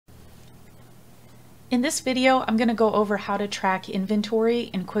In this video, I'm going to go over how to track inventory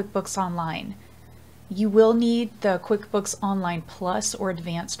in QuickBooks Online. You will need the QuickBooks Online Plus or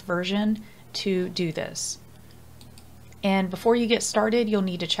Advanced version to do this. And before you get started, you'll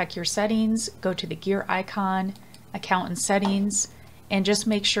need to check your settings, go to the gear icon, Account and Settings, and just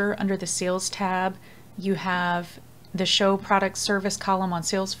make sure under the Sales tab you have the Show Product Service column on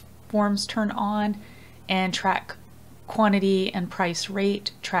Sales Forms turned on, and Track Quantity and Price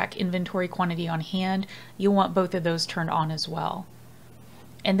Rate, Track Inventory Quantity on Hand. You'll want both of those turned on as well.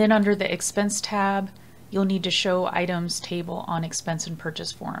 And then under the Expense tab, you'll need to Show Items Table on Expense and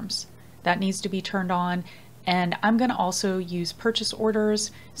Purchase Forms. That needs to be turned on. And I'm going to also use purchase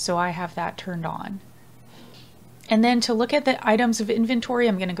orders, so I have that turned on. And then to look at the items of inventory,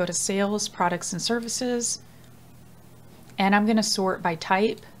 I'm going to go to Sales, Products and Services, and I'm going to sort by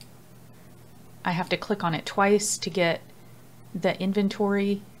type. I have to click on it twice to get the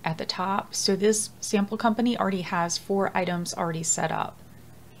inventory at the top. So this sample company already has 4 items already set up.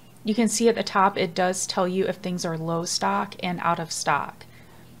 You can see at the top it does tell you if things are low stock and out of stock.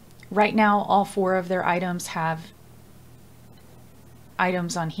 Right now, all 4 of their items have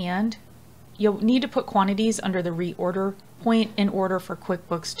items on hand. You'll need to put quantities under the reorder point in order for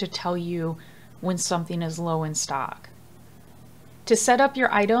QuickBooks to tell you when something is low in stock. To set up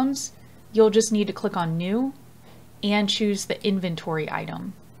your items, you'll just need to click on New and choose the inventory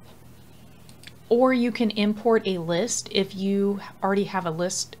item. Or you can import a list if you already have a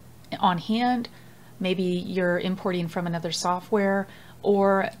list on hand. Maybe you're importing from another software,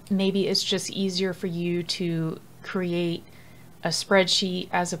 or maybe it's just easier for you to create a spreadsheet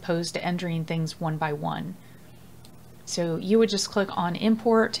as opposed to entering things one by one. So you would just click on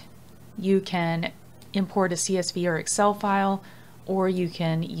Import. You can import a CSV or Excel file, or you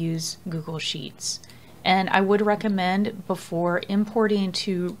can use Google Sheets. And I would recommend before importing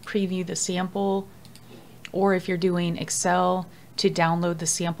to preview the sample, or if you're doing Excel, to download the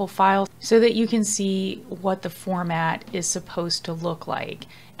sample file so that you can see what the format is supposed to look like.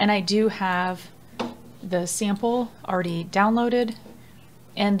 And I do have the sample already downloaded,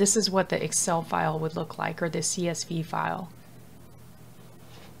 and this is what the Excel file would look like, or the CSV file.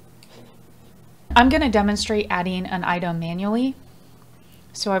 I'm going to demonstrate adding an item manually.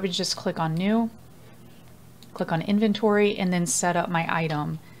 So I would just click on New, click on Inventory, and then set up my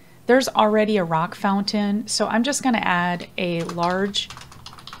item. There's already a rock fountain, so I'm just going to add a large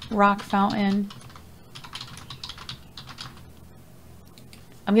rock fountain.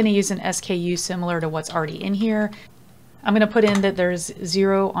 I'm going to use an SKU similar to what's already in here. I'm going to put in that there's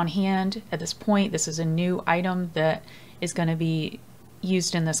 0 on hand at this point. This is a new item that is going to be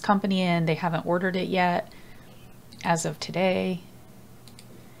used in this company, and they haven't ordered it yet as of today.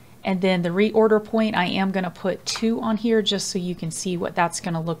 And then the reorder point, I am going to put 2 on here just so you can see what that's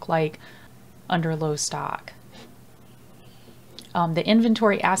going to look like under low stock. The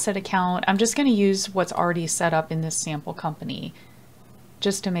inventory asset account, I'm just going to use what's already set up in this sample company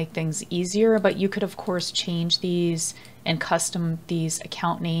just to make things easier, but you could of course change these and custom these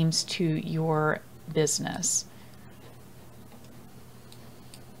account names to your business.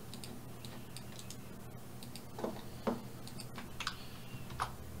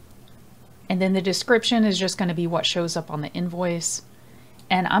 And then the description is just going to be what shows up on the invoice.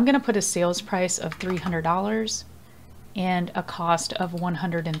 And I'm going to put a sales price of $300 and a cost of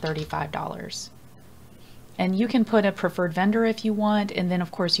 $135. And you can put a preferred vendor if you want, and then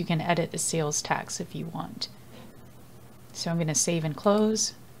of course you can edit the sales tax if you want. So I'm going to save and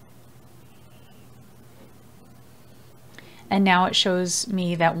close. And now it shows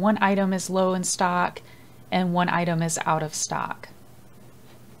me that 1 item is low in stock and 1 item is out of stock.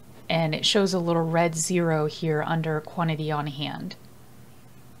 And it shows a little red 0 here under quantity on hand.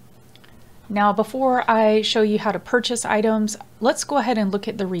 Now, before I show you how to purchase items, let's go ahead and look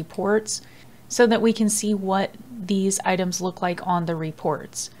at the reports so that we can see what these items look like on the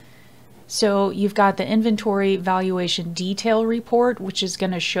reports. So you've got the inventory valuation detail report, which is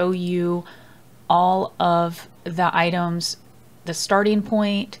going to show you all of the items, the starting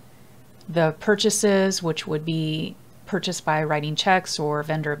point, the purchases, which would be purchased by writing checks or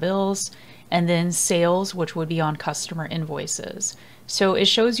vendor bills, and then sales, which would be on customer invoices. So it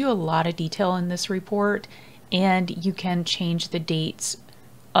shows you a lot of detail in this report, and you can change the dates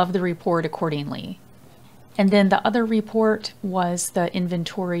of the report accordingly. And then the other report was the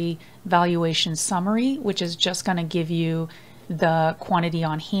inventory valuation summary, which is just going to give you the quantity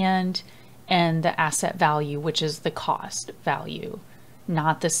on hand and the asset value, which is the cost value,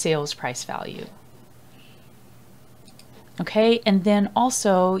 not the sales price value. Okay, and then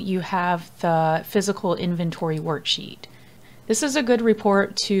also you have the physical inventory worksheet. This is a good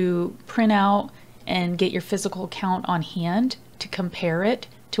report to print out and get your physical count on hand to compare it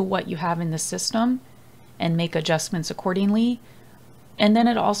to what you have in the system and make adjustments accordingly. And then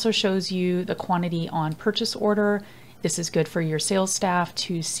it also shows you the quantity on purchase order. This is good for your sales staff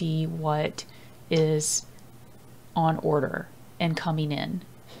to see what is on order and coming in.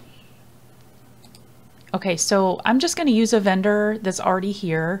 Okay, so I'm just going to use a vendor that's already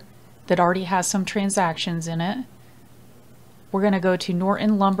here, that already has some transactions in it. We're going to go to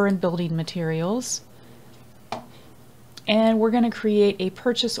Norton Lumber and Building Materials, and we're going to create a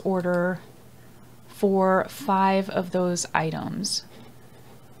purchase order for 5 of those items.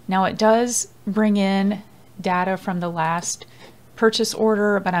 Now it does bring in data from the last purchase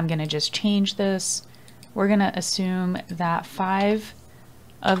order, but I'm going to just change this. We're going to assume that 5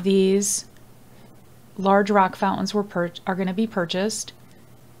 of these large rock fountains are going to be purchased.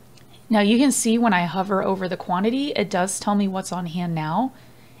 Now you can see when I hover over the quantity, it does tell me what's on hand now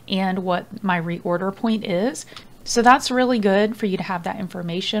and what my reorder point is. So that's really good for you to have that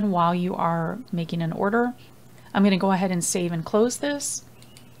information while you are making an order. I'm going to go ahead and save and close this.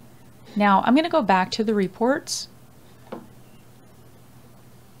 Now I'm going to go back to the reports.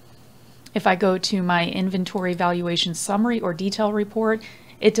 If I go to my inventory valuation summary or detail report,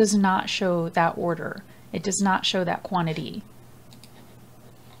 it does not show that order. It does not show that quantity.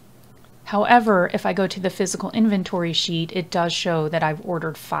 However, if I go to the physical inventory sheet, it does show that I've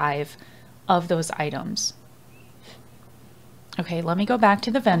ordered 5 of those items. Okay, let me go back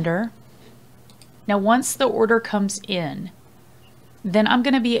to the vendor. Now, once the order comes in, then I'm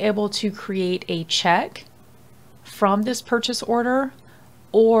going to be able to create a check from this purchase order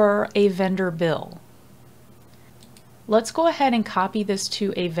or a vendor bill. Let's go ahead and copy this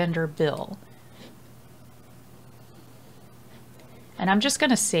to a vendor bill. And I'm just going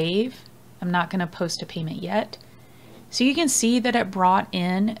to save. I'm not going to post a payment yet. So you can see that it brought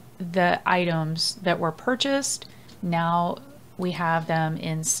in the items that were purchased. Now we have them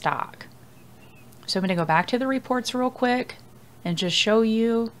in stock. So I'm going to go back to the reports real quick and just show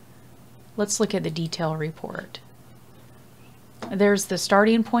you. Let's look at the detail report. There's the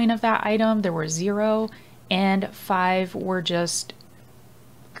starting point of that item. There were 0 and 5 were just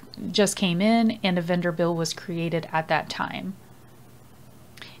came in, and a vendor bill was created at that time.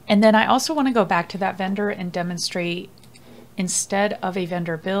 And then I also want to go back to that vendor and demonstrate, instead of a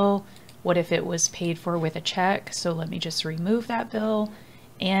vendor bill, what if it was paid for with a check? So let me just remove that bill,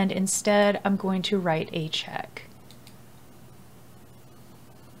 and instead I'm going to write a check.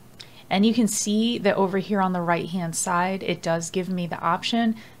 And you can see that over here on the right hand side, it does give me the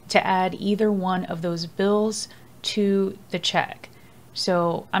option to add either one of those bills to the check.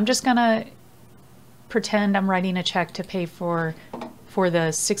 So I'm just gonna pretend I'm writing a check to pay for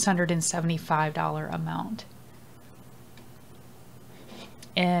the $675 amount.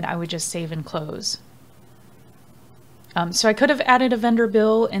 And I would just save and close. So I could have added a vendor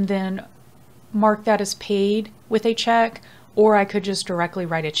bill and then mark that as paid with a check, or I could just directly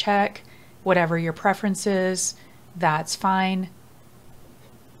write a check. Whatever your preference is, that's fine.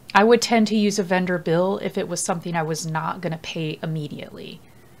 I would tend to use a vendor bill if it was something I was not going to pay immediately.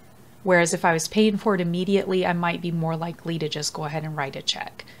 Whereas if I was paying for it immediately, I might be more likely to just go ahead and write a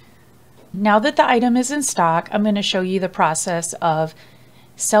check. Now that the item is in stock, I'm going to show you the process of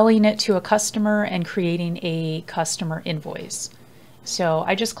selling it to a customer and creating a customer invoice. So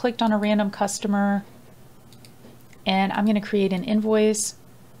I just clicked on a random customer, and I'm going to create an invoice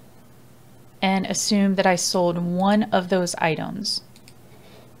and assume that I sold one of those items.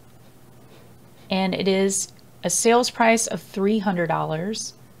 And it is a sales price of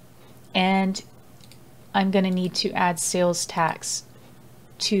 $300, and I'm going to need to add sales tax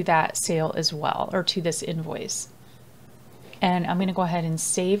to that sale as well, or to this invoice. And I'm going to go ahead and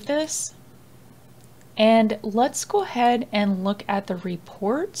save this. And let's go ahead and look at the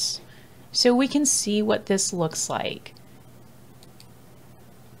reports so we can see what this looks like.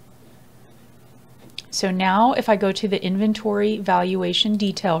 So now if I go to the inventory valuation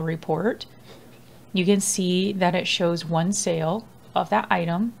detail report, you can see that it shows one sale of that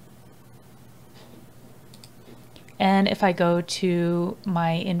item. And if I go to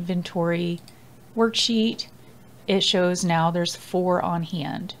my inventory worksheet, it shows now there's 4 on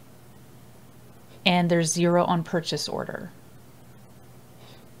hand and there's 0 on purchase order.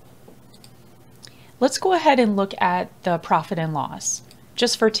 Let's go ahead and look at the profit and loss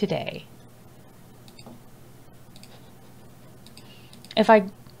just for today. If I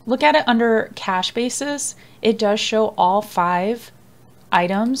look at it under cash basis, it does show all 5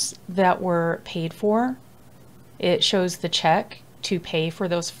 items that were paid for. It shows the check to pay for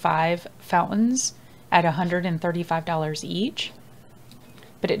those 5 fountains at $135 each.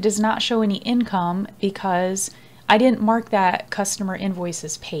 but it does not show any income because I didn't mark that customer invoice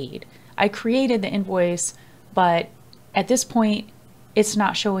as paid. I created the invoice, but at this point, it's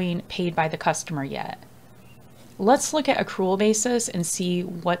not showing paid by the customer yet. Let's look at accrual basis and see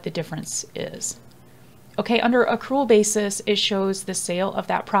what the difference is. Okay, under accrual basis, it shows the sale of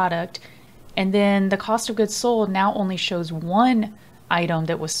that product, and then the cost of goods sold now only shows one item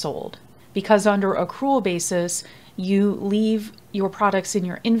that was sold. Because under accrual basis, you leave your products in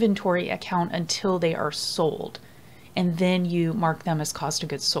your inventory account until they are sold, and then you mark them as cost of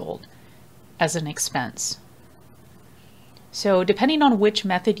goods sold as an expense. So depending on which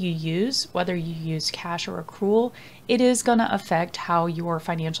method you use, whether you use cash or accrual, it is going to affect how your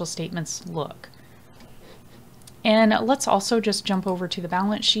financial statements look. And let's also just jump over to the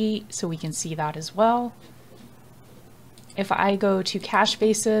balance sheet so we can see that as well. If I go to cash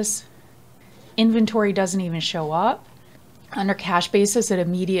basis, inventory doesn't even show up. Under cash basis, it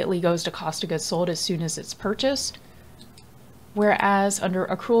immediately goes to cost of goods sold as soon as it's purchased. Whereas under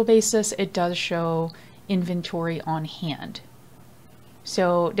accrual basis, it does show inventory on hand.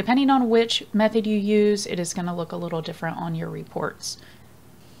 So depending on which method you use, it is going to look a little different on your reports.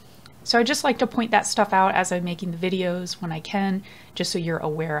 So I just like to point that stuff out as I'm making the videos when I can, just so you're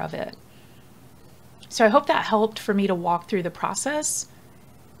aware of it. So I hope that helped for me to walk through the process.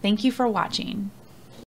 Thank you for watching.